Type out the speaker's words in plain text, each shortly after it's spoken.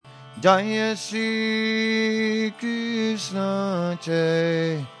Jaya Shri Krishna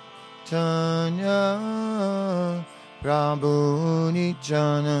Chaitanya Prabhu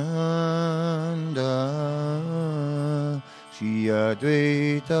Nityananda Shri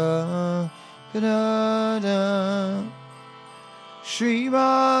Advaita Gadadhara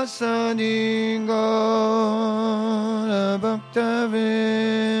Srivasadi Gaura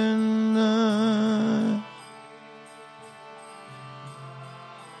Bhaktavinda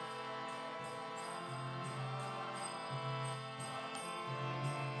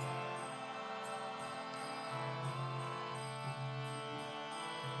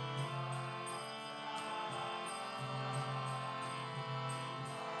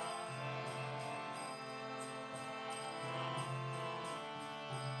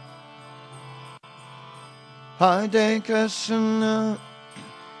Hare Krishna,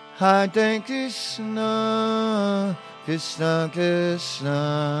 Hare Krishna, Krishna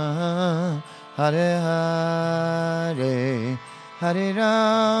Krishna, Hare Hare, Hare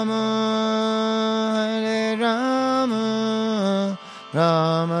Rama, Hare Rama,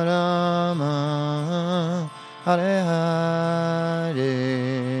 Rama Rama, Hare Hare.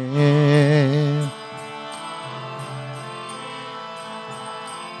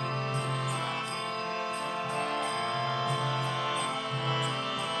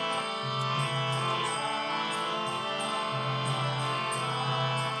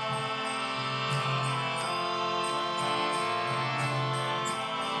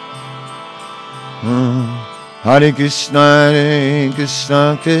 Hare Krishna,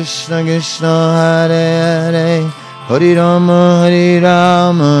 Krishna Krishna, Hare Hare, Hare Rama,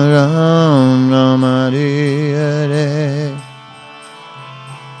 Rama Rama, Hare Hare.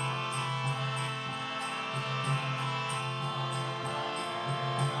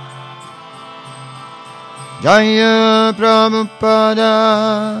 Jaya Prabhupada,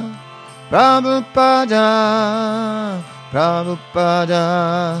 Prabhupada, Prabhupada,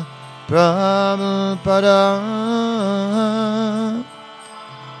 Prabhupada.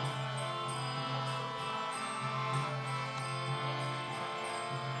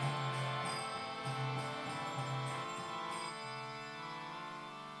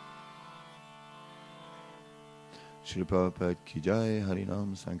 Srila Prabhupada ki jai,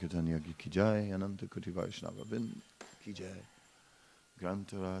 Harinam Sankirtan Yogi ki jai, Ananta Koti Vaishnava Vind ki jai,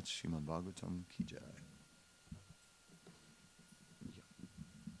 Grantaraj Srimad Bhagavatam ki jai.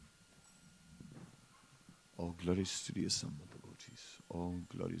 All glories to the assembled devotees. All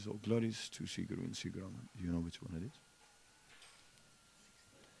glories to Sri Guru and Sri Guranga. Do you know which one it is?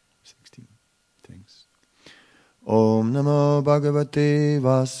 16. Thanks. Om Namo Bhagavate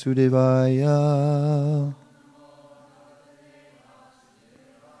Vasudevaya.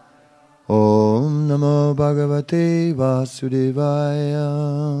 Om Namo Bhagavate Vasudevaya.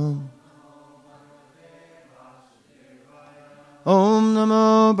 Om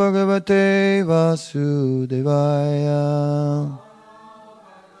Namo Bhagavate Vasudevaya.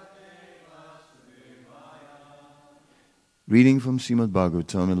 Reading from Srimad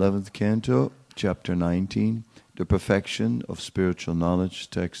Bhagavatam, 11th Canto, Chapter 19, The Perfection of Spiritual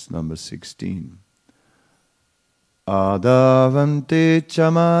Knowledge, text number 16. Adavante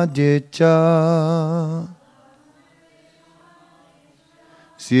chamadyecha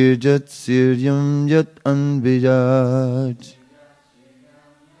sirjat siryam yat anvijat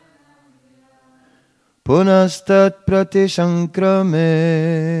punastat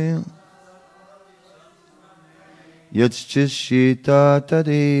pratishankrame yatschishita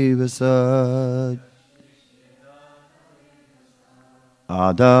tadeva sat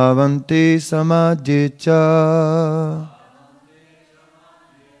Adavante samadyecha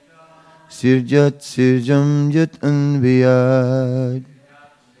sirjat sirjam yat anviyat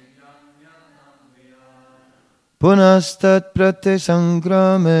punastat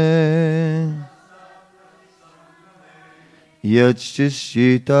pratishankrame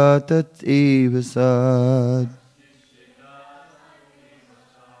yatschishita tadeva sat.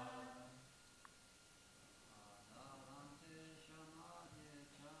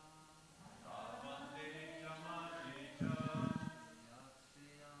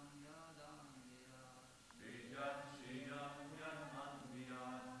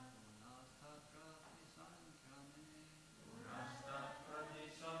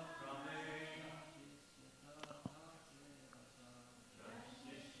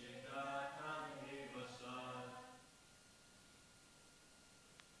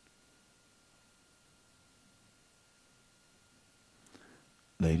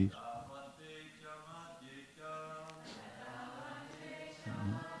 Ladies.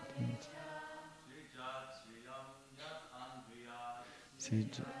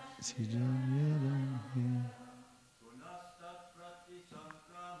 Sijam yadam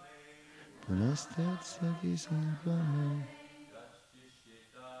Punastat sati sankrame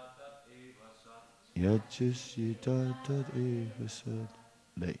Yachishita tad eva sat.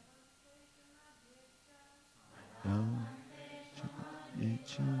 Lay. Yam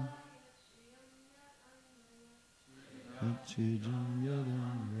Yachim Yachijam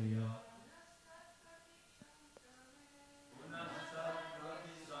yadam Raya.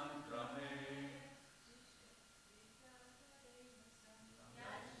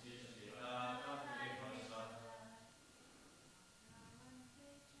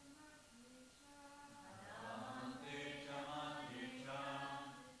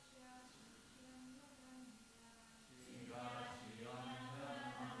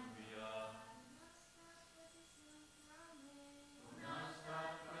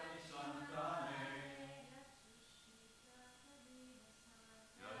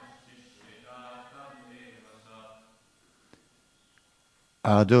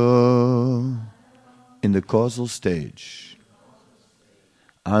 Ado in the causal stage.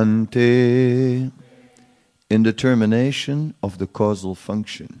 Ante in the termination of the causal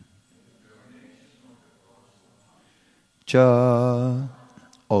function. Cha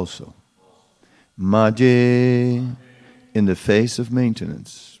also. Madhe in the phase of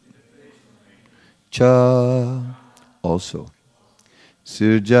maintenance. Cha also.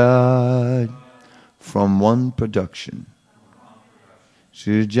 Sirjad from one production.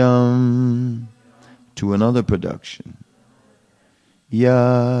 Sirjam to another production.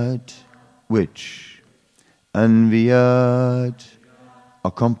 Yad which. Anviyad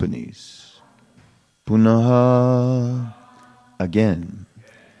accompanies. Punaha again.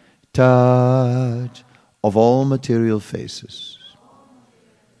 Tad of all material faces.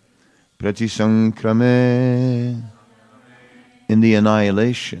 Pratisankrame in the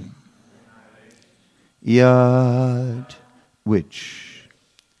annihilation. Yad which.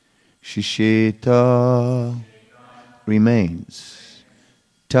 Shisheta remains.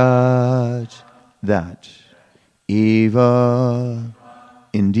 Tad that. Eva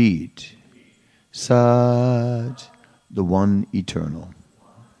indeed. Sad the one eternal.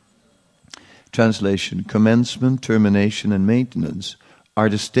 Translation: commencement, termination, and maintenance are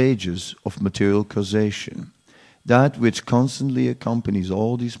the stages of material causation. That which constantly accompanies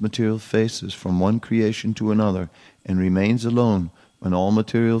all these material phases from one creation to another and remains alone when all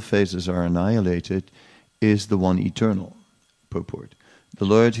material phases are annihilated is the one eternal. Purport: the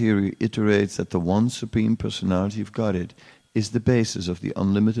Lord here reiterates that the one Supreme Personality of Godhead is the basis of the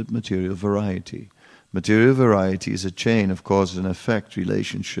unlimited material variety. Material variety is a chain of cause and effect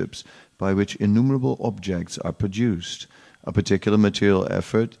relationships by which innumerable objects are produced. A particular material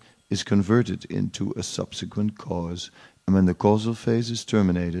effort is converted into a subsequent cause, and when the causal phase is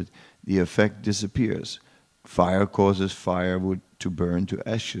terminated, the effect disappears. Fire causes firewood to burn to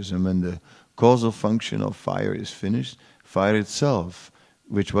ashes, and when the causal function of fire is finished, fire itself,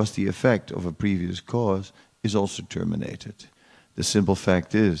 which was the effect of a previous cause, is also terminated. The simple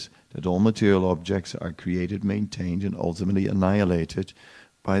fact is that all material objects are created, maintained, and ultimately annihilated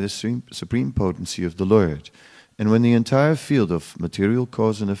by the supreme potency of the Lord. And when the entire field of material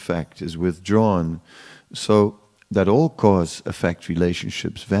cause and effect is withdrawn so that all cause-effect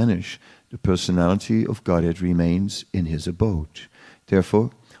relationships vanish, the personality of Godhead remains in his abode. Therefore,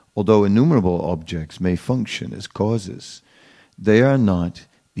 although innumerable objects may function as causes, they are not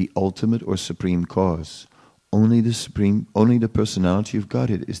the ultimate or supreme cause. Only the personality of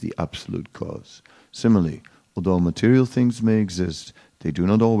Godhead is the absolute cause. Similarly, although material things may exist, they do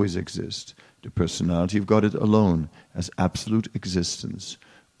not always exist. The personality of Godhead alone has absolute existence.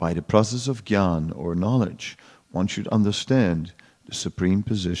 By the process of jnana or knowledge, one should understand the supreme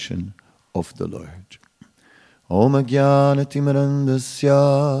position of the Lord. Om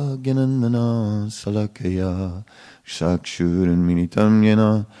Jnanatimirandasya Gnanana Salakaya Sakshuranminitam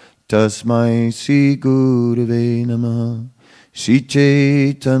Yena Tasmai Sri Gurave Namaha Sri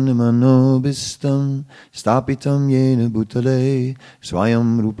Chaitanya Manobhistam Stapitam Yena Bhutale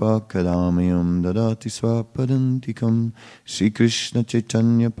Swayam Rupa Kadamayam Dadati Swapadantikam Sri Krishna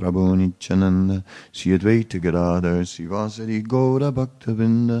Chaitanya Prabhu Nityananda Sri Advaita Gadadhar Sri Vasari Gaura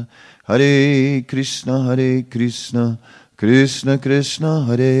Bhaktavinda Hare Krishna Krishna Krishna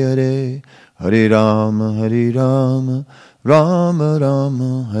Hare Hare Hare Rama Rama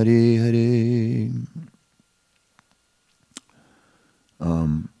Rama Hare Hare.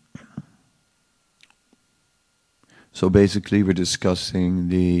 So basically we're discussing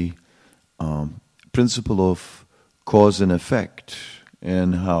the principle of cause and effect,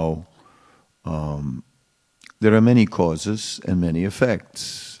 and how there are many causes and many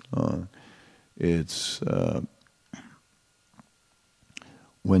effects. It's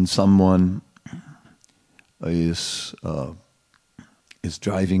when someone is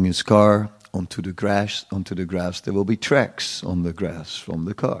driving his car onto the grass, there will be tracks on the grass from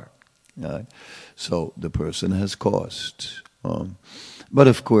the car. Right? So the person has caused. But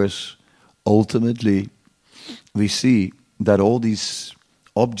of course, ultimately, we see that all these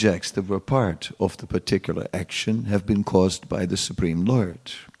objects that were part of the particular action have been caused by the Supreme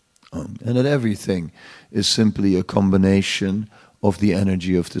Lord. And that everything is simply a combination of the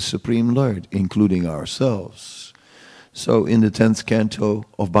energy of the Supreme Lord, including ourselves. So in the 10th canto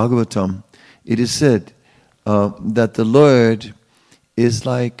of Bhagavatam, it is said that the Lord is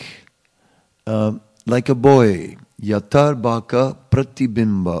like a boy, yatar baka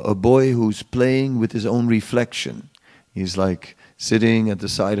pratibimba, a boy who's playing with his own reflection. He's like sitting at the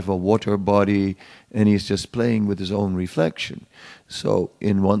side of a water body and he's just playing with his own reflection. So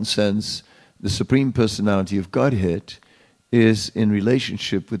in one sense, the Supreme Personality of Godhead is in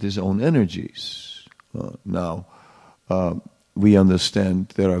relationship with his own energies. Now, we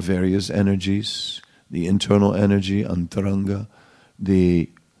understand there are various energies, the internal energy, antaranga, the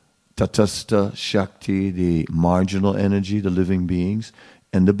tatastha shakti, the marginal energy, the living beings,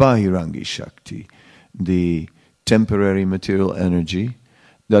 and the bahirangi shakti, the temporary material energy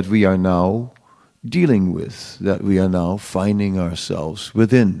that we are now dealing with, that we are now finding ourselves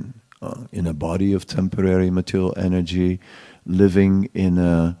within, in a body of temporary material energy, living in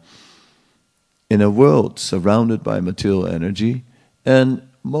a world surrounded by material energy, and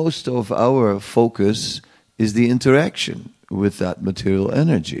most of our focus is the interaction with that material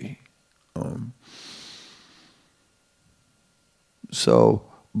energy. So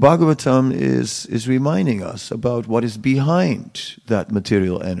Bhagavatam is reminding us about what is behind that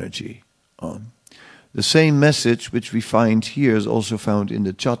material energy. The same message which we find here is also found in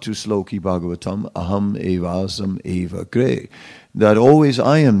the Chatusloki Bhagavatam, Aham evasam eva gre, that always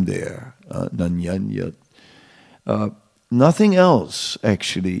I am there, nanyanyat. Nothing else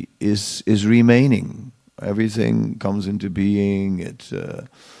actually is remaining. Everything comes into being,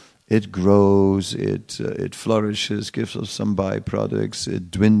 it grows, it flourishes, gives us some byproducts,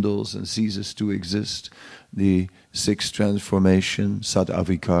 it dwindles and ceases to exist. The sixth transformation, Sat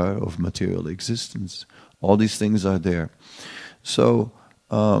Avikar, of material existence. All these things are there. So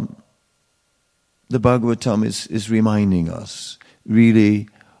the Bhagavatam is reminding us really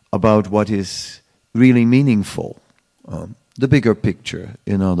about what is really meaningful. The bigger picture,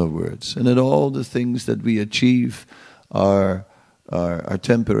 in other words. And that all the things that we achieve are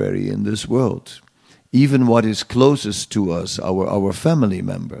temporary in this world. Even what is closest to us, our family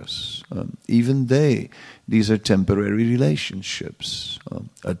members, even these are temporary relationships.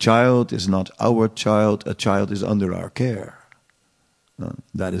 A child is not our child, a child is under our care.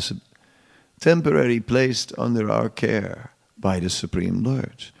 That is temporarily placed under our care by the Supreme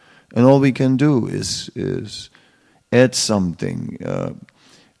Lord. And all we can do is add something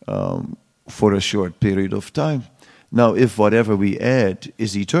for a short period of time. Now, if whatever we add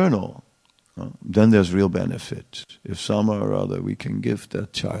is eternal, then there's real benefit. If somehow or other we can give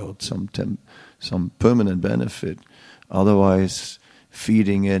that child some permanent benefit, otherwise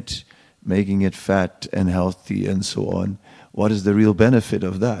feeding it, making it fat and healthy and so on, what is the real benefit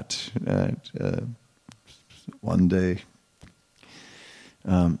of that? One day,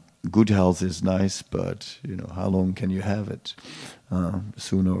 good health is nice, but how long can you have it?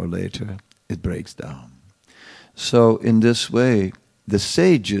 Sooner or later, it breaks down. So in this way, the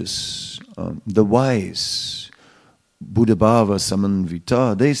sages, the wise, Buddhabhava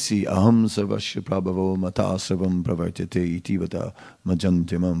samanvita, they see aham sarvasya prabhavo mata sarvam pravartate itivata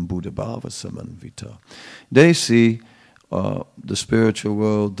majantimam Buddhabhava samanvita. They see the spiritual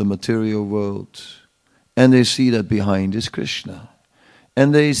world, the material world, and they see that behind is Krishna.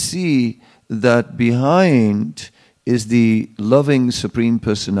 And they see that behind is the loving Supreme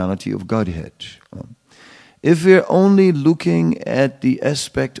Personality of Godhead. If we're only looking at the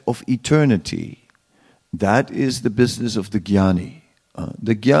aspect of eternity, that is the business of the Jnani.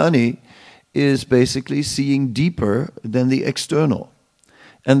 The Jnani is basically seeing deeper than the external.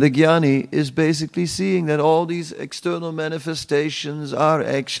 And the Jnani is basically seeing that all these external manifestations are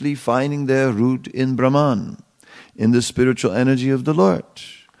actually finding their root in Brahman, in the spiritual energy of the Lord.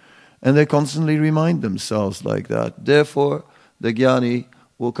 And they constantly remind themselves like that. Therefore, the Jnani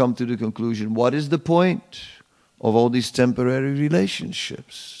will come to the conclusion, what is the point of all these temporary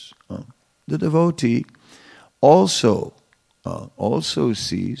relationships? The devotee also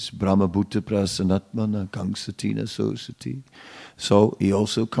sees Brahma Bhutta Prasanatmana Kangsatina Sosati. So he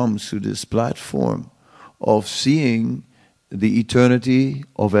also comes to this platform of seeing the eternity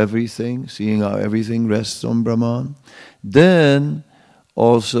of everything, seeing how everything rests on Brahman. Then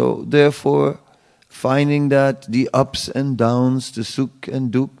also, therefore, finding that the ups and downs, the sukh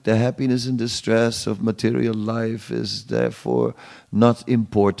and dukh, the happiness and distress of material life is therefore not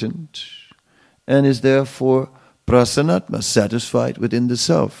important, and is therefore prasanatma, satisfied within the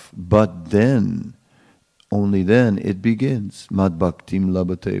self. But then, only then it begins. Mad bhaktim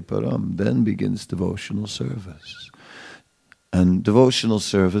labhate param. Then begins devotional service. And devotional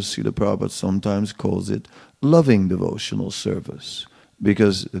service, Srila Prabhupada sometimes calls it loving devotional service,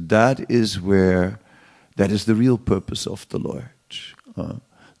 because that is the real purpose of the Lord.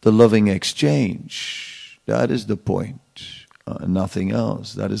 The loving exchange, that is the point. Nothing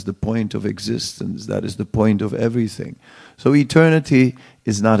else. That is the point of existence. That is the point of everything. So eternity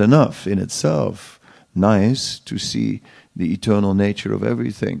is not enough in itself. Nice to see the eternal nature of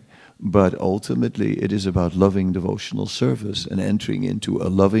everything. But ultimately it is about loving devotional service and entering into a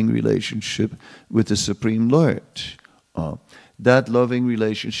loving relationship with the Supreme Lord. That loving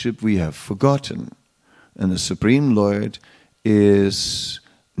relationship we have forgotten. And the Supreme Lord is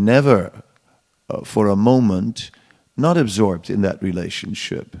never, for a moment, not absorbed in that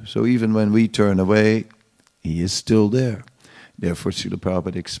relationship. So even when we turn away, He is still there. Therefore, Srila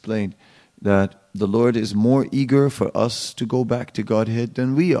Prabhupada explained that the Lord is more eager for us to go back to Godhead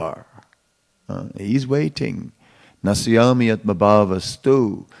than we are. He's waiting. Nasyami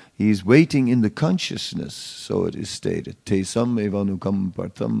atmabhavastu. He's waiting in the consciousness, so it is stated. Tesam evanukam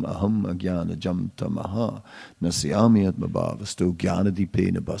partam aham agyana jam tamaha. Nasyami atmabhavastu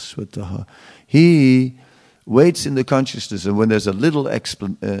jnanadipena basvataha. He waits in the consciousness, and when there's a little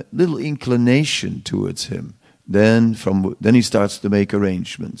inclination towards Him, then He starts to make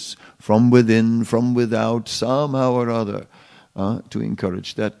arrangements from within, from without, somehow or other, to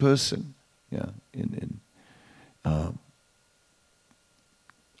encourage that person.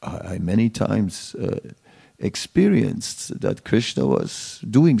 I many times experienced that Krishna was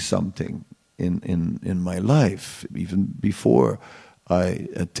doing something in my life, even before I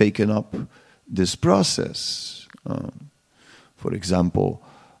had taken up this process. For example,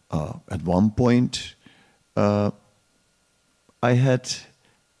 at one point, I had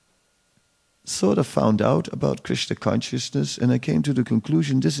sort of found out about Krishna consciousness, and I came to the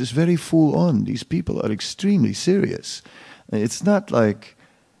conclusion this is very full on. These people are extremely serious. It's not like,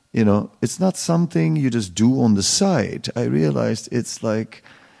 it's not something you just do on the side. I realized it's like,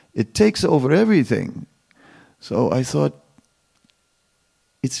 it takes over everything. So I thought,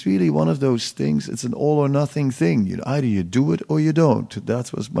 it's really one of those things, it's an all or nothing thing. Either you do it or you don't.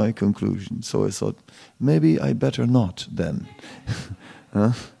 That was my conclusion. So I thought, maybe I better not then.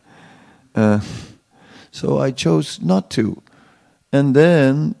 So I chose not to. And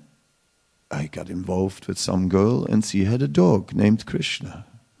then I got involved with some girl, and she had a dog named Krishna.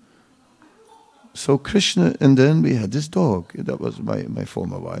 So Krishna, and then we had this dog. That was my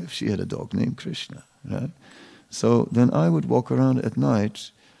former wife. She had a dog named Krishna. Right? So then I would walk around at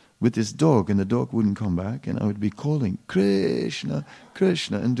night with this dog, and the dog wouldn't come back, and I would be calling Krishna,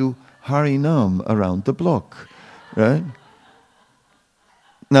 Krishna, and do Harinam around the block. Right?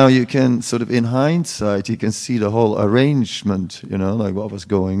 Now you can sort of, in hindsight, you can see the whole arrangement, like what was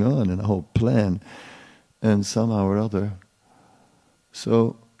going on and the whole plan, and somehow or other.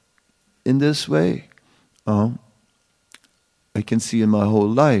 So, in this way, I can see in my whole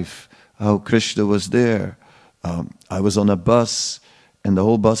life how Krishna was there. I was on a bus, and the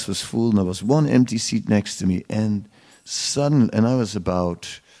whole bus was full, and there was one empty seat next to me, and I was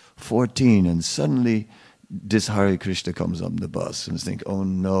about 14, and suddenly this Hare Krishna comes up the bus, and I think, oh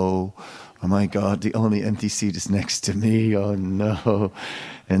no, oh my God, the only empty seat is next to me, oh no.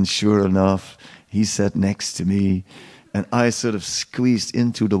 And sure enough, he sat next to me, and I sort of squeezed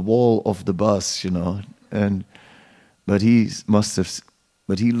into the wall of the bus,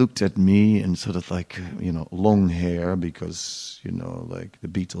 but he looked at me and sort of like, long hair, because, like the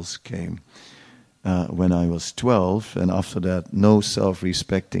Beatles came when I was 12, and after that, no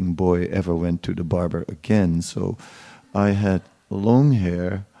self-respecting boy ever went to the barber again. So I had long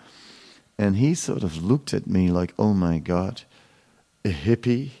hair, and he sort of looked at me like, oh my God, a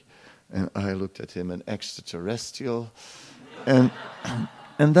hippie, and I looked at him, an extraterrestrial, and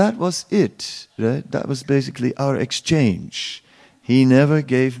that was it, right? That was basically our exchange. He never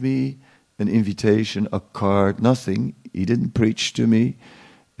gave me an invitation, a card, nothing. He didn't preach to me,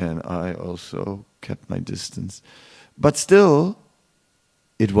 and I also kept my distance. But still,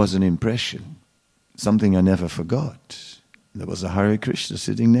 it was an impression, something I never forgot. There was a Hare Krishna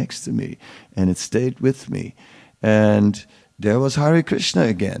sitting next to me, and it stayed with me. And there was Hare Krishna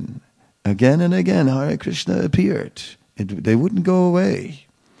again. Again and again, Hare Krishna appeared. They wouldn't go away,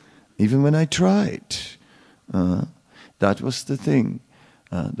 even when I tried. That was the thing.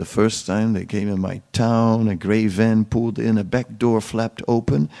 The first time they came in my town, a gray van pulled in, a back door flapped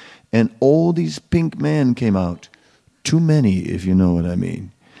open, and all these pink men came out. Too many, if you know what I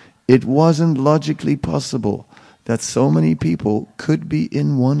mean. It wasn't logically possible that so many people could be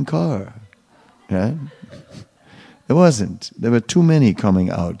in one car. Right? It wasn't. There were too many coming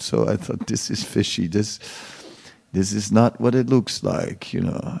out. So I thought, this is fishy. This is not what it looks like,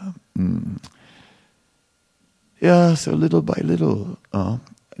 Yeah, so little by little,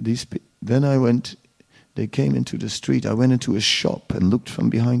 then they came into the street. I went into a shop and looked from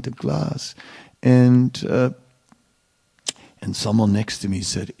behind the glass, and someone next to me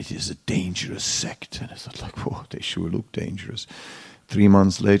said, "It is a dangerous sect." And I thought, like, whoa, they sure look dangerous. 3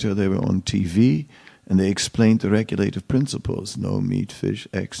 months later, they were on TV, and they explained the regulative principles: no meat, fish,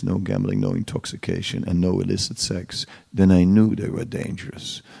 eggs, no gambling, no intoxication, and no illicit sex. Then I knew they were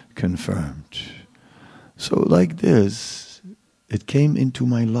dangerous. Confirmed. So like this, it came into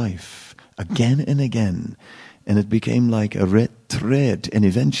my life again and again, and it became like a red thread, and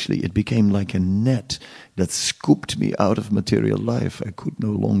eventually it became like a net that scooped me out of material life. I could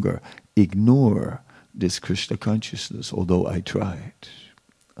no longer ignore this Krishna consciousness, although I tried.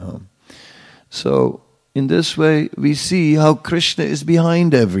 So in this way, we see how Krishna is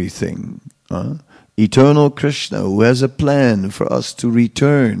behind everything. Eternal Krishna, who has a plan for us to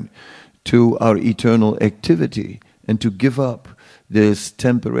return to our eternal activity and to give up this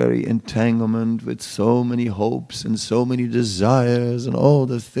temporary entanglement with so many hopes and so many desires and all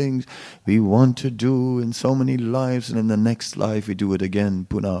the things we want to do in so many lives, and in the next life we do it again,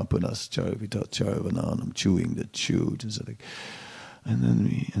 punah punaschara vitacharavananam, chewing the chew. And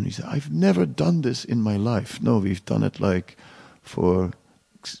then we say, I've never done this in my life. No, we've done it like for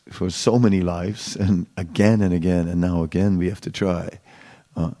so many lives, and again, and now again we have to try.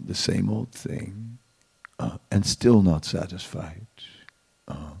 The same old thing, and still not satisfied.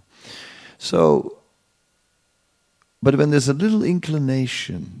 But when there's a little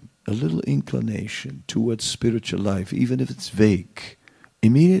inclination towards spiritual life, even if it's vague,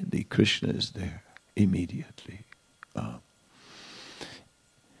 immediately Krishna is there. Immediately.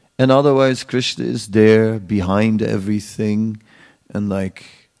 And otherwise Krishna is there behind everything, and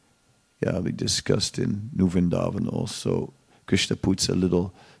we discussed in New Vrindavan also, Krishna puts a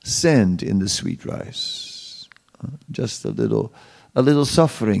little sand in the sweet rice, just a little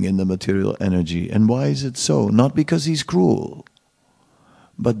suffering in the material energy. And why is it so? Not because he's cruel,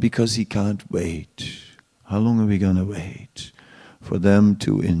 but because he can't wait. How long are we going to wait for them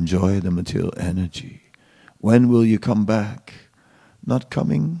to enjoy the material energy? When will you come back? Not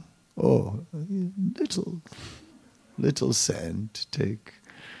coming? Oh, little sand, take.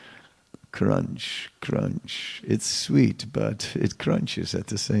 Crunch. It's sweet, but it crunches at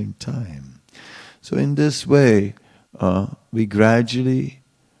the same time. So in this way, we gradually,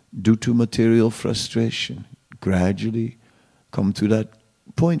 due to material frustration, gradually come to that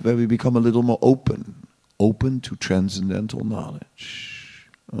point where we become a little more open to transcendental knowledge.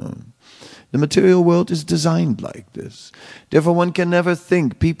 The material world is designed like this. Therefore, one can never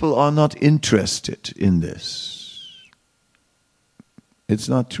think people are not interested in this. It's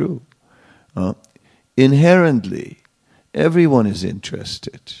not true. Inherently, everyone is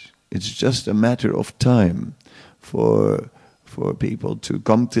interested. It's just a matter of time for people to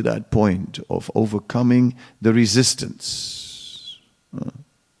come to that point of overcoming the resistance.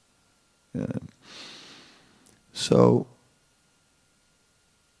 So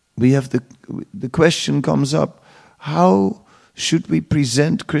we have the question comes up: how should we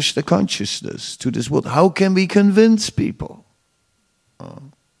present Krishna consciousness to this world? How can we convince people?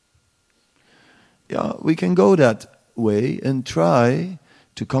 We can go that way and try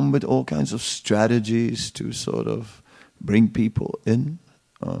to come with all kinds of strategies to sort of bring people in.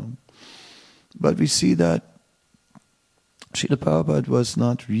 But we see that Srila Prabhupada was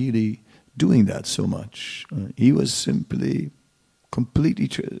not really doing that so much. He was simply completely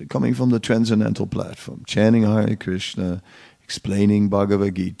coming from the transcendental platform, chanting Hare Krishna, explaining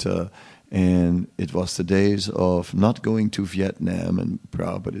Bhagavad Gita, and it was the days of not going to Vietnam, and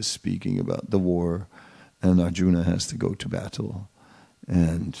Prabhupada is speaking about the war, and Arjuna has to go to battle.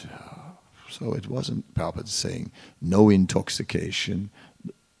 And so it wasn't Prabhupada saying no intoxication.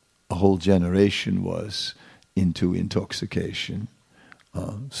 A whole generation was into intoxication.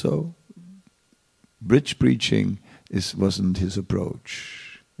 So bridge preaching wasn't his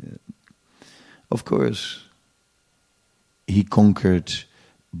approach. Of course, he conquered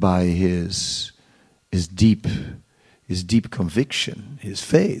by his deep conviction, his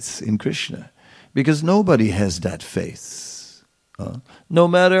faith in Krishna. Because nobody has that faith. No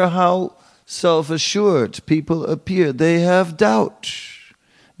matter how self-assured people appear, they have doubt.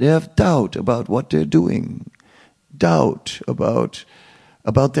 They have doubt about what they're doing, doubt about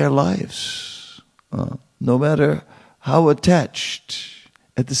their lives. No matter how attached,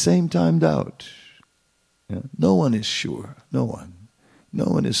 at the same time doubt. Yeah? No one is sure. No one. No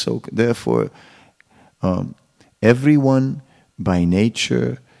one is so. Therefore, everyone by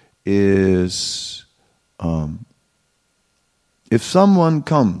nature is. If someone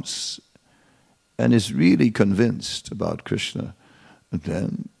comes and is really convinced about Krishna,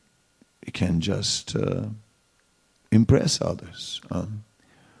 then he can just impress others.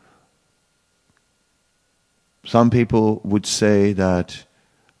 Some people would say that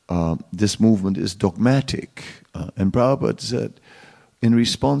this movement is dogmatic. And Prabhupada said, in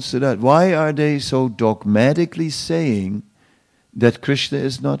response to that, why are they so dogmatically saying that Krishna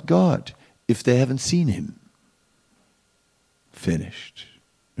is not God if they haven't seen him? Finished.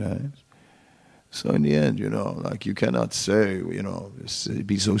 Right? So in the end, like you cannot say,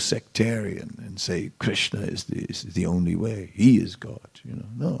 be so sectarian and say Krishna is the only way. He is God.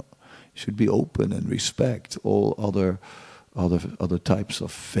 No, you should be open and respect all other types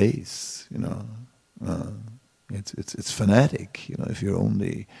of faith. It's fanatic. If you're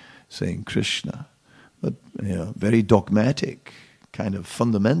only saying Krishna, but very dogmatic, kind of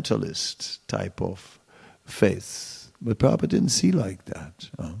fundamentalist type of faith. But Prabhupada didn't see like that.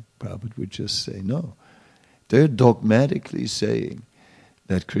 Prabhupada would just say, no. They're dogmatically saying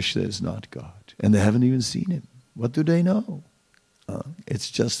that Krishna is not God. And they haven't even seen him. What do they know? It's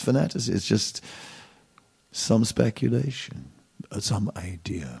just fanaticism. It's just some speculation, some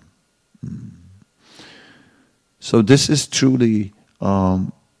idea. So this is truly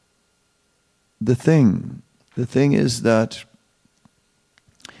the thing. The thing is that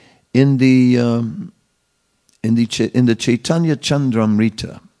in the Chaitanya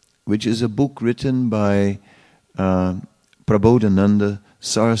Chandramrita, which is a book written by Prabodhananda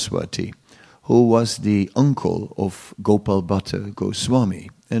Saraswati, who was the uncle of Gopal Bhatta Goswami,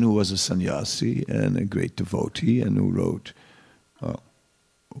 and who was a sannyasi and a great devotee, and who wrote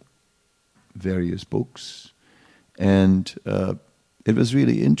various books. And it was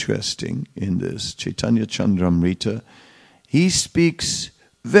really interesting in this Chaitanya Chandramrita. He speaks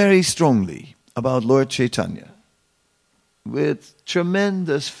very strongly about Lord Chaitanya with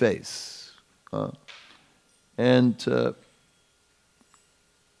tremendous faith. I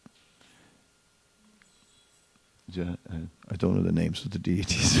don't know the names of the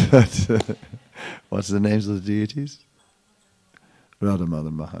deities, but what's the names of the deities? Radha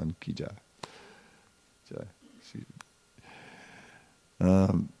Madan Mahan Ki Jai.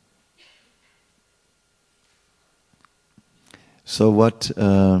 So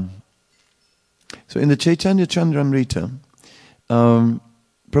in the Chaitanya Chandramrita,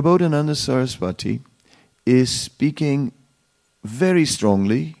 Prabodhananda Saraswati is speaking very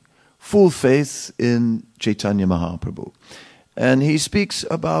strongly, full faith in Chaitanya Mahaprabhu. And he speaks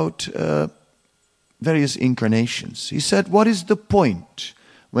about various incarnations. He said, what is the point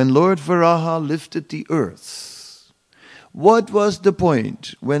when Lord Varaha lifted the earth? What was the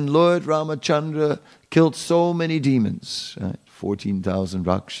point when Lord Ramachandra killed so many demons? 14,000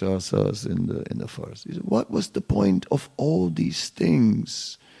 Rakshasas in the forest. He said, what was the point of all these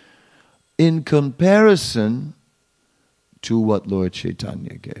things in comparison to what Lord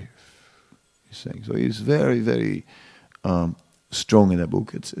Chaitanya gave? He's saying. So he's very, very strong in that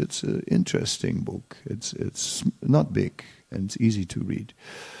book. It's an interesting book. It's not big and it's easy to read.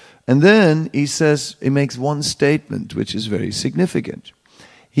 And then he says, he makes one statement which is very significant.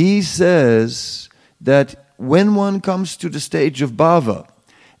 He says that when one comes to the stage of bhava,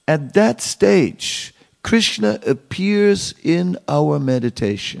 at that stage, Krishna appears in our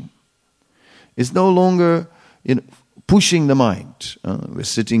meditation. It's no longer pushing the mind. We're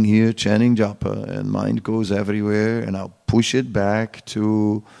sitting here chanting japa and mind goes everywhere, and I'll push it back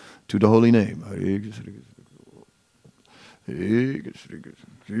to the holy name. Hare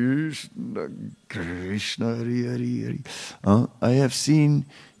Krishna, Krishna Hare Hare. I have seen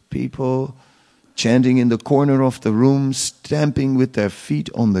people chanting in the corner of the room, stamping with their feet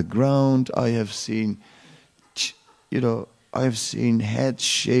on the ground. I have seen, heads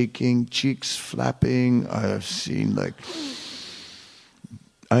shaking, cheeks flapping. I have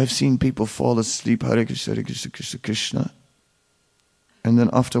seen people fall asleep, Hare Krishna, Hare Krishna, Krishna Krishna, and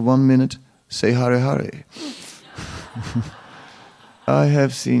then after 1 minute say Hare Hare. I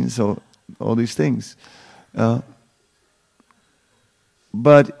have seen all these things.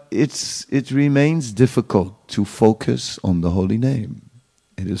 But it remains difficult to focus on the holy name.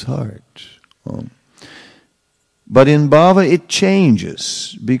 It is hard. But in Bhava it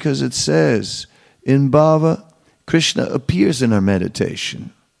changes, because it says in Bhava Krishna appears in our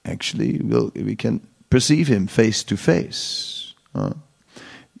meditation. Actually, we can perceive him face to face.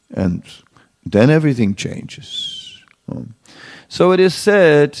 And then everything changes. So it is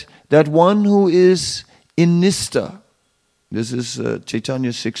said that one who is in Nistha, this is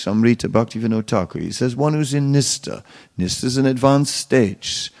Chaitanya Siksamrita Bhaktivinoda Thakur, he says one who's in Nistha. Nistha is an advanced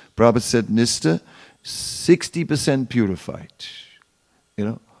stage. Prabhupada said Nistha, 60% purified.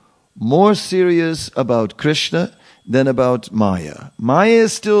 More serious about Krishna than about Maya. Maya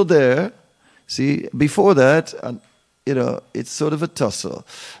is still there. See, before that, it's sort of a tussle.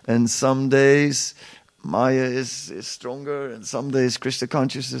 And some days Maya is stronger, and some days Krishna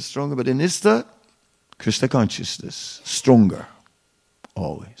consciousness is stronger. But in Nistha, Krishna consciousness stronger,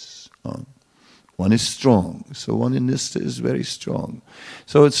 always. One is strong, so one in Nistha is very strong.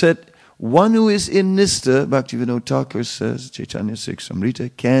 So it said, one who is in Nistha, Bhaktivinoda Thakur says, Chaitanya Siksamrita,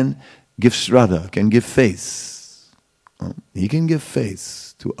 can give Shraddha, can give faith. He can give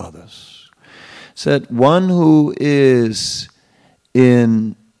faith to others. Said one who is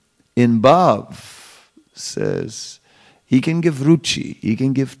in Bhav, says, he can give ruchi, he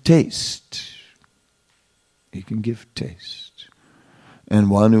can give taste. He can give taste. And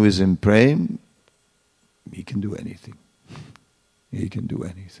one who is in prem, he can do anything. He can do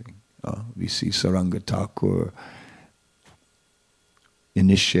anything. We see Saranga Thakur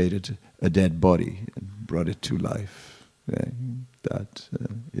initiated a dead body and brought it to life. That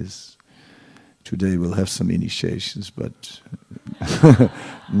is, today we'll have some initiations, but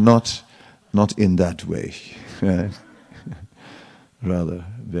not in that way. Rather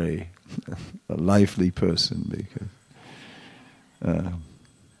very a lively person, because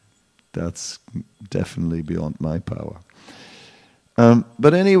that's definitely beyond my power.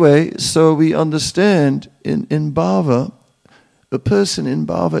 But anyway, so we understand in Bhava, a person in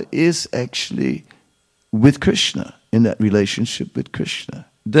Bhava is actually with Krishna, in that relationship with Krishna.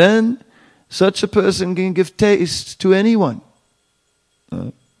 Then such a person can give taste to anyone.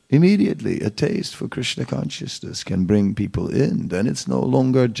 Immediately, a taste for Krishna consciousness can bring people in. Then it's no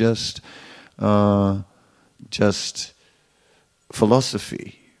longer just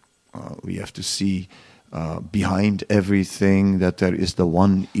philosophy. We have to see behind everything that there is the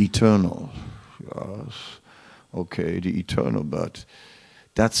one eternal. Okay, the eternal, but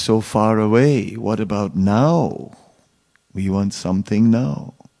that's so far away. What about now? We want something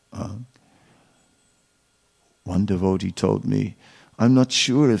now. One devotee told me, I'm not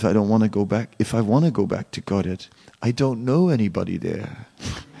sure if I don't want to go back. If I want to go back to Godhead, I don't know anybody there.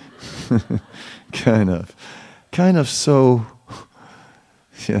 kind of so.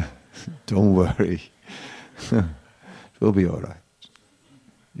 Yeah, don't worry. It will be all right.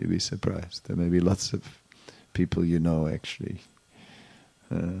 You'll be surprised. There may be lots of people you know, actually.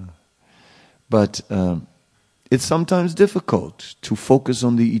 But it's sometimes difficult to focus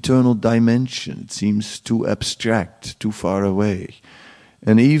on the eternal dimension. It seems too abstract, too far away.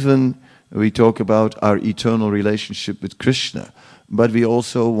 And even we talk about our eternal relationship with Krishna, but we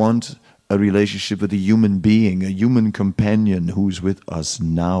also want a relationship with a human being, a human companion who's with us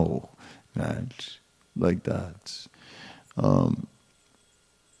now. Right? Like that.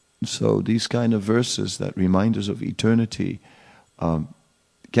 So these kind of verses that remind us of eternity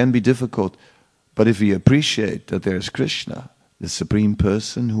can be difficult, but if we appreciate that there is Krishna, the Supreme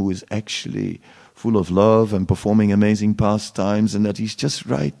Person who is actually full of love and performing amazing pastimes, and that he's just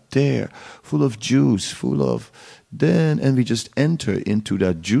right there, full of juice, and we just enter into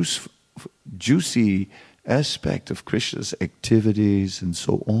that juicy aspect of Krishna's activities and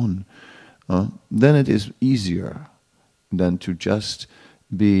so on, then it is easier than to just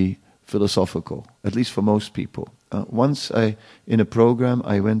be philosophical, at least for most people. Once in a program,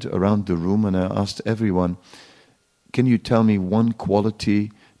 I went around the room and I asked everyone, can you tell me one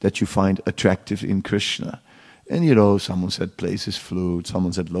quality that you find attractive in Krishna? And someone said plays his flute,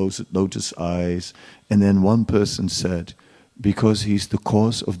 someone said lotus eyes, and then one person said, because he's the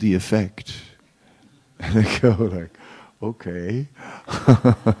cause of the effect. And I go like, okay.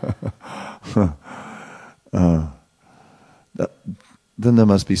 Then there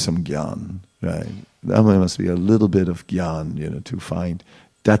must be some gyan, right? There must be a little bit of gyan, to find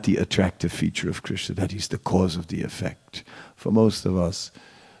that the attractive feature of Krishna, that he's the cause of the effect. For most of us,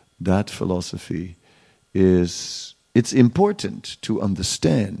 that philosophy it's important to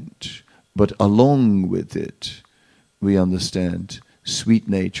understand, but along with it, we understand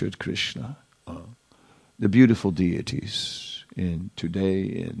sweet-natured Krishna, the beautiful deities today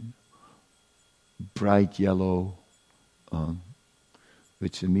in bright yellow,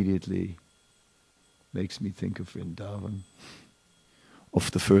 which immediately makes me think of Vrindavan,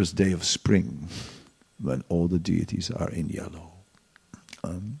 of the first day of spring, when all the deities are in yellow.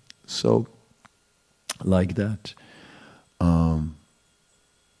 So, like that.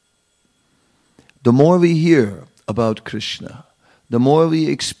 The more we hear about Krishna, the more we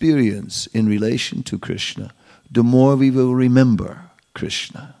experience in relation to Krishna, the more we will remember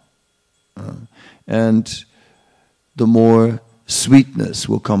Krishna. And the more sweetness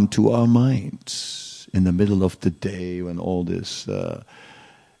will come to our minds in the middle of the day when all this, the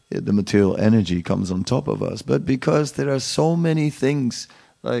material energy comes on top of us. But because there are so many things,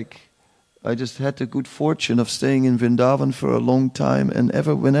 like I just had the good fortune of staying in Vrindavan for a long time, and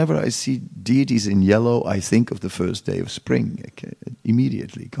whenever I see deities in yellow, I think of the first day of spring. Okay? It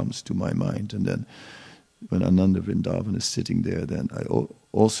immediately comes to my mind. And then when Ananda Vrindavan is sitting there, then I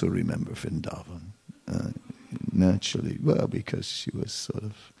also remember Vrindavan. Naturally, well, because she was sort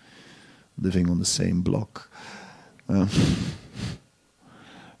of living on the same block.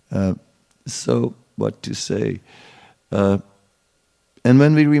 So, what to say? And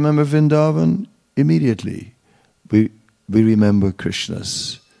when we remember Vrindavan, immediately we remember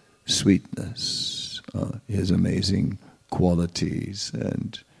Krishna's sweetness, his amazing qualities,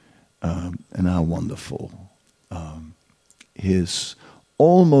 and how wonderful his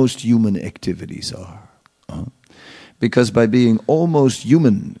almost human activities are. Because by being almost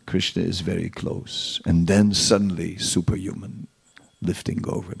human, Krishna is very close, and then suddenly superhuman, lifting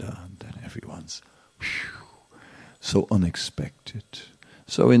Govardhan, then everyone's so unexpected.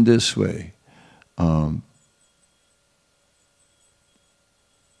 So in this way,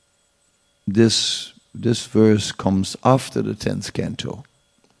 this verse comes after the 10th canto.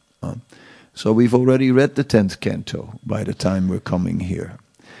 So we've already read the 10th canto by the time we're coming here.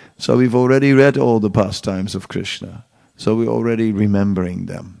 So we've already read all the pastimes of Krishna. So we're already remembering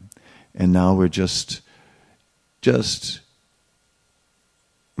them. And now we're just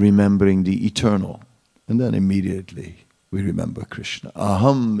remembering the eternal. And then immediately we remember Krishna.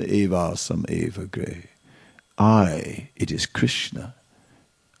 Aham evasam eva gre. It is Krishna,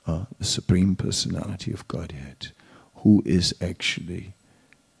 the Supreme Personality of Godhead, who is actually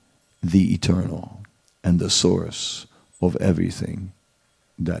the eternal and the source of everything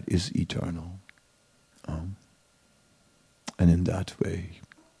that is eternal. And in that way,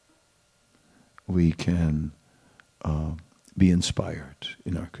 we can be inspired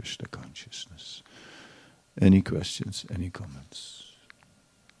in our Krishna consciousness. Any questions? Any comments?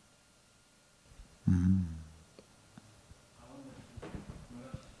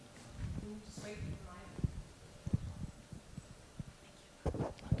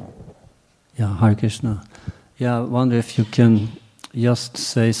 Yeah, Hare Krishna. Yeah, I wonder if you can just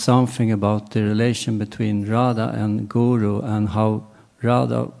say something about the relation between Radha and Guru, and how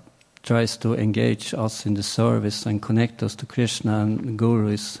Radha tries to engage us in the service and connect us to Krishna, and Guru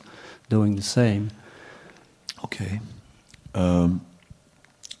is doing the same. Okay. Srila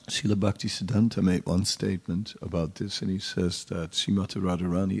Bhaktisiddhanta made one statement about this, and he says that Srimati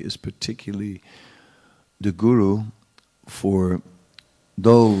Radharani is particularly the Guru for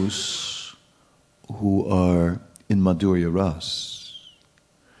those who are in Madhurya Ras,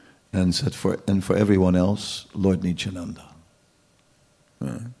 and said for everyone else, Lord Nityananda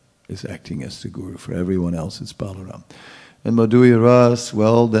is acting as the Guru. For everyone else, it's Balaram. And Madhurya Ras,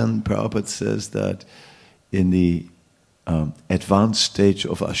 well, then Prabhupada says that in the advanced stage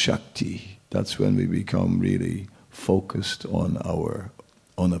of Ashakti, that's when we become really focused on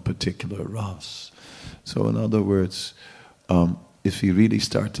a particular ras. So in other words, if we really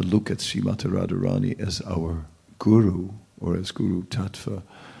start to look at Srimati Radharani as our Guru, or as Guru Tattva,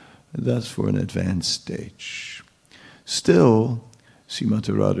 that's for an advanced stage. Still,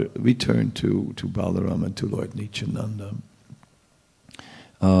 Srimati Radharani, we turn to Balaram and to Lord Nityananda.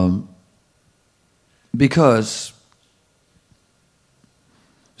 Because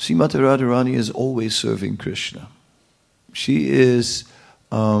Srimati Radharani is always serving Krishna. She is,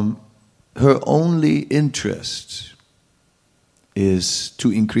 her only interest is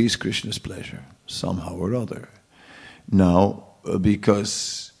to increase Krishna's pleasure, somehow or other. Now,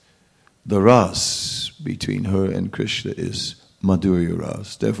 because the ras between her and Krishna is Madhurya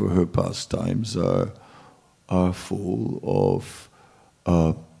Ras, therefore her pastimes are full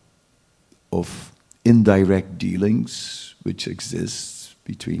of indirect dealings which exists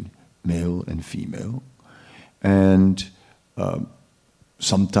between male and female, and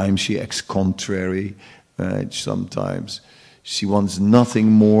sometimes she acts contrary, right? Sometimes she wants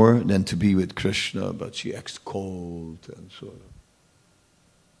nothing more than to be with Krishna, but she acts cold and sort of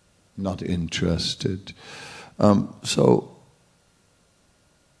not interested. So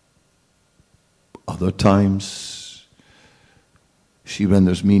Other times, she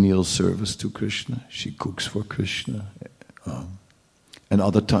renders menial service to Krishna. She cooks for Krishna. And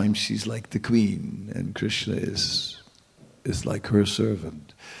other times, she's like the queen, and Krishna is like her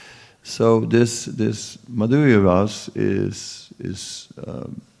servant. So this Madhurya Ras is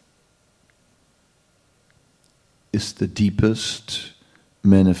the deepest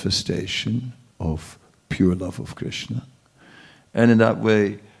manifestation of pure love of Krishna. And in that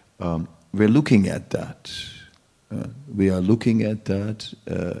way, we're looking at that. We are looking at that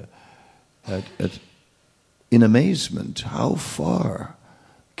in amazement. How far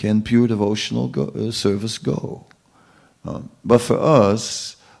can pure devotional service go? But for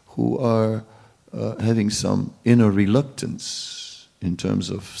us, who are having some inner reluctance in terms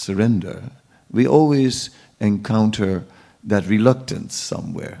of surrender, we always encounter that reluctance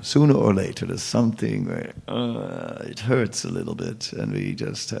somewhere. Sooner or later, there's something where it hurts a little bit, and we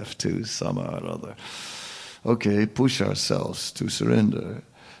just have to somehow or other, push ourselves to surrender.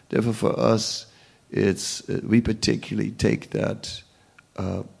 Therefore, for us, we particularly take that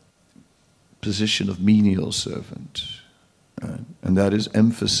position of menial servant, and that is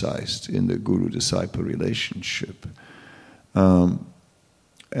emphasized in the guru-disciple relationship. And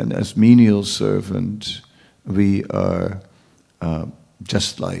as menial servant, we are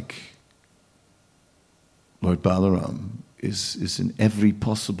just like Lord Balaram is in every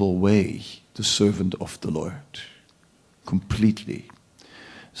possible way the servant of the Lord, completely.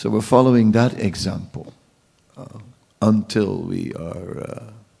 So we're following that example until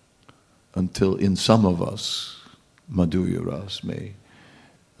in some of us, Madhurya Ras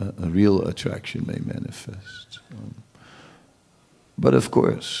a real attraction may manifest. But of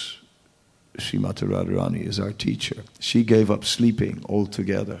course, Srimati Radharani is our teacher. She gave up sleeping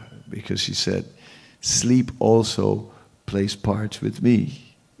altogether because she said, sleep also plays parts with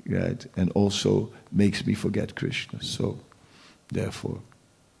me, right? And also makes me forget Krishna. So, therefore,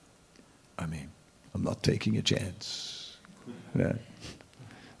 I'm not taking a chance. Right?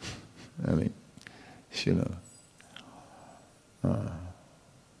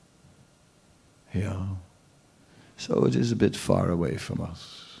 Yeah. So it is a bit far away from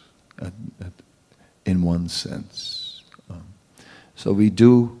us, in one sense. So we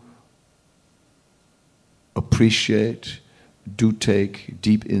do appreciate, do take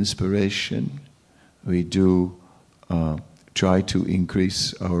deep inspiration. We do try to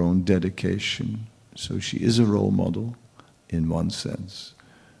increase our own dedication. So she is a role model, in one sense.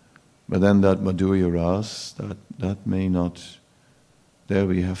 But then that Madhurya Ras, that may not, there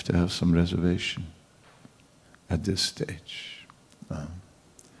we have to have some reservation at this stage.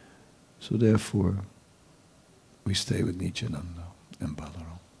 So therefore, we stay with Nityananda and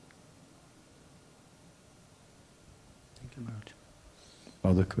Balaram. Thank you, Maharaj.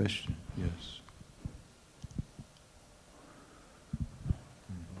 Other question? Yes.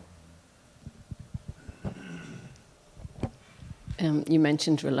 You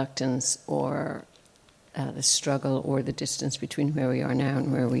mentioned reluctance or the struggle or the distance between where we are now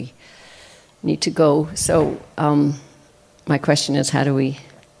and where we need to go. So my question is, how do we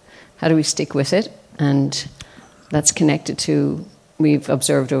stick with it? And that's connected to, we've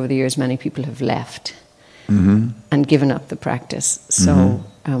observed over the years many people have left and given up the practice. So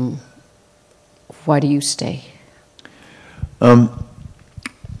why do you stay?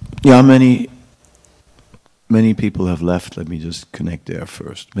 Many people have left. Let me just connect there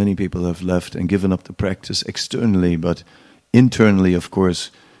first. Many people have left and given up the practice externally, but internally, of course,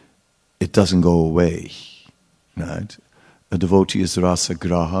 it doesn't go away. Right? A devotee is rasa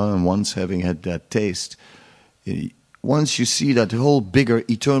graha, and once having had that taste, once you see that whole bigger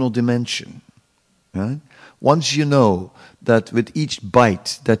eternal dimension, right? Once you know that with each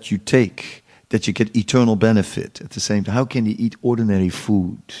bite that you take, that you get eternal benefit at the same time, how can you eat ordinary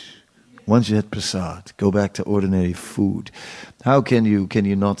food? Once you had prasad, go back to ordinary food. How can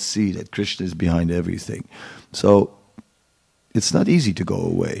you not see that Krishna is behind everything? So it's not easy to go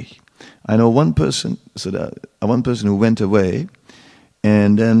away. I know one person who went away,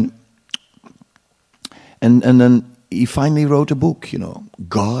 and then he finally wrote a book.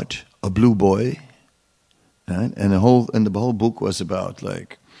 God, a blue boy, right? And the whole book was about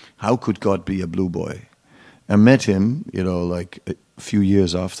how could God be a blue boy? I met him, a few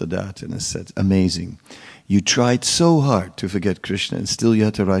years after that, and I said, amazing. You tried so hard to forget Krishna, and still you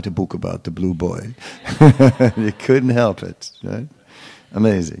had to write a book about the blue boy. You couldn't help it, right?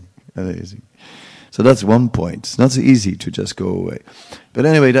 Amazing. So that's one point. It's not so easy to just go away. But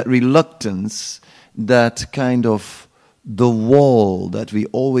anyway, that reluctance, that kind of the wall that we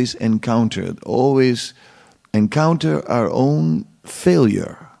always encounter our own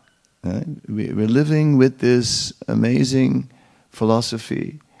failure. Right? We're living with this amazing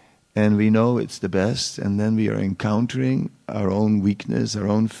philosophy, and we know it's the best, and then we are encountering our own weakness, our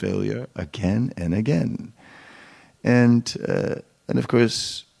own failure again and again. And of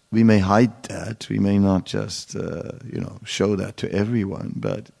course, we may hide that. We may not just show that to everyone,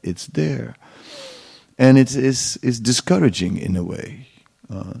 but it's there, and it is discouraging in a way.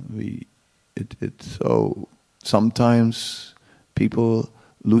 So sometimes people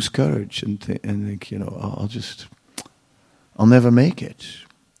lose courage and think, I'll never make it.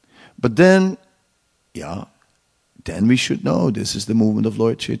 But then we should know this is the movement of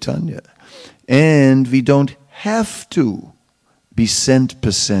Lord Chaitanya. And we don't have to be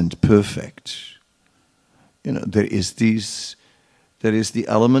 100% perfect. There is the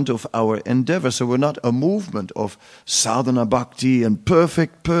element of our endeavor. So we're not a movement of sadhana bhakti and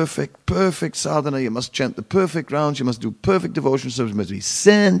perfect sadhana. You must chant the perfect rounds. You must do perfect devotion service. You must be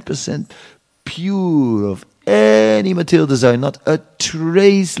 100% pure of any material desire, not a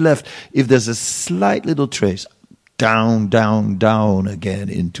trace left. If there's a slight little trace, down again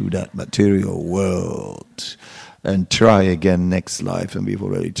into that material world. And try again next life. And we've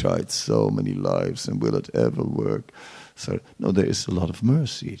already tried so many lives, and will it ever work? So no, there is a lot of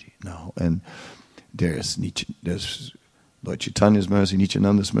mercy now, and there's Lord Chaitanya's mercy,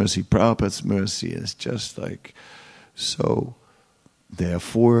 Nityananda's mercy, Prabhupada's mercy. It's just like so.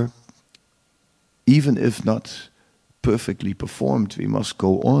 Therefore, even if not perfectly performed, we must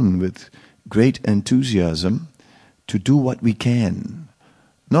go on with great enthusiasm to do what we can.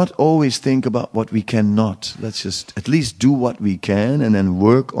 Not always think about what we cannot. Let's just at least do what we can and then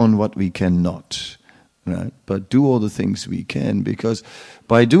work on what we cannot. Right? But do all the things we can, because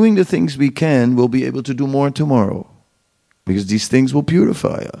by doing the things we can, we'll be able to do more tomorrow. Because these things will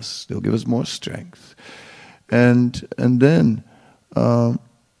purify us. They'll give us more strength. And then, in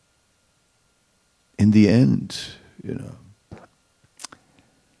the end,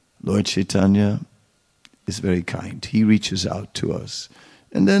 Lord Chaitanya is very kind. He reaches out to us.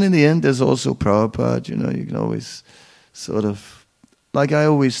 And then in the end, there's also Prabhupada. You can always sort of, like I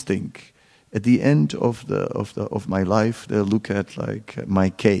always think, at the end of my life, they'll look at like my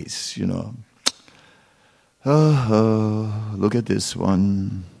case. Oh, look at this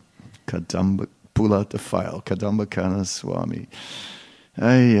one. Pull out the file. Kadambakana Swami.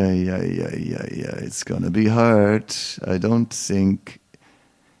 It's going to be hard. I don't think.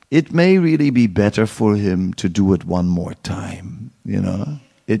 It may really be better for him to do it one more time,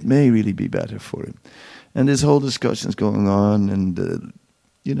 It may really be better for him. And this whole discussion is going on, and, the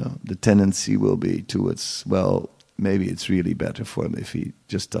tendency will be towards, well, maybe it's really better for him if he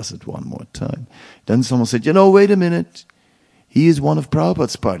just does it one more time. Then someone said, wait a minute. He is one of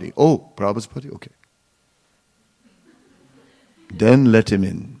Prabhupada's party. Oh, Prabhupada's party? Okay. Then let him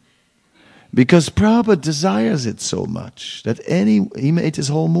in. Because Prabhupada desires it so much that he made his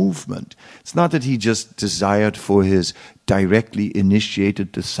whole movement. It's not that he just desired for his directly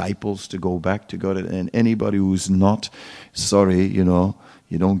initiated disciples to go back to God, and anybody who's not, sorry, you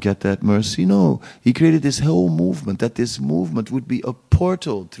don't get that mercy. No, he created this whole movement, that this movement would be a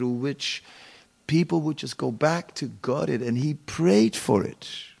portal through which people would just go back to God, and he prayed for it.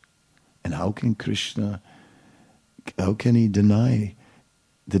 And how can he deny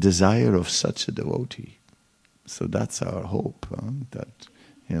the desire of such a devotee? So that's our hope, that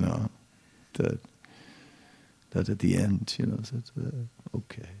at the end,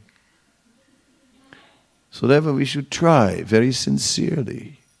 okay. So therefore we should try very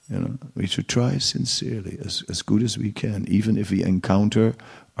sincerely, we should try sincerely as good as we can, even if we encounter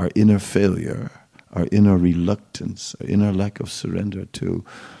our inner failure, our inner reluctance, our inner lack of surrender to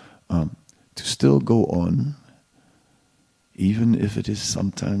still go on, even if it is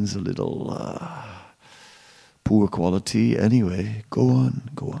sometimes a little poor quality. Anyway, go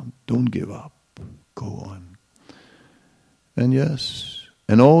on, don't give up, go on. And yes,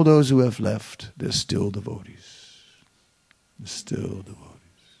 and all those who have left, they're still devotees. They're still devotees.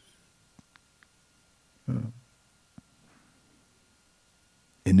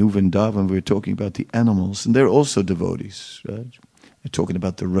 In New Vrindavan, we're talking about the animals, and they're also devotees, right? We're talking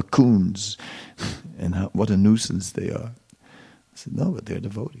about the raccoons and what a nuisance they are. I said, no, but they're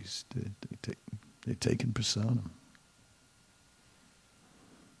devotees. They take in prasadam.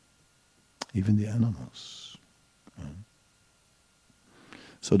 Even the animals.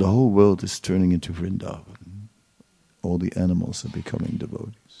 So the whole world is turning into Vrindavan. All the animals are becoming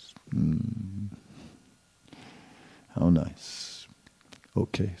devotees. How nice.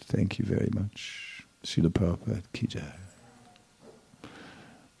 Okay, thank you very much. Srila Prabhupada Ki Jai.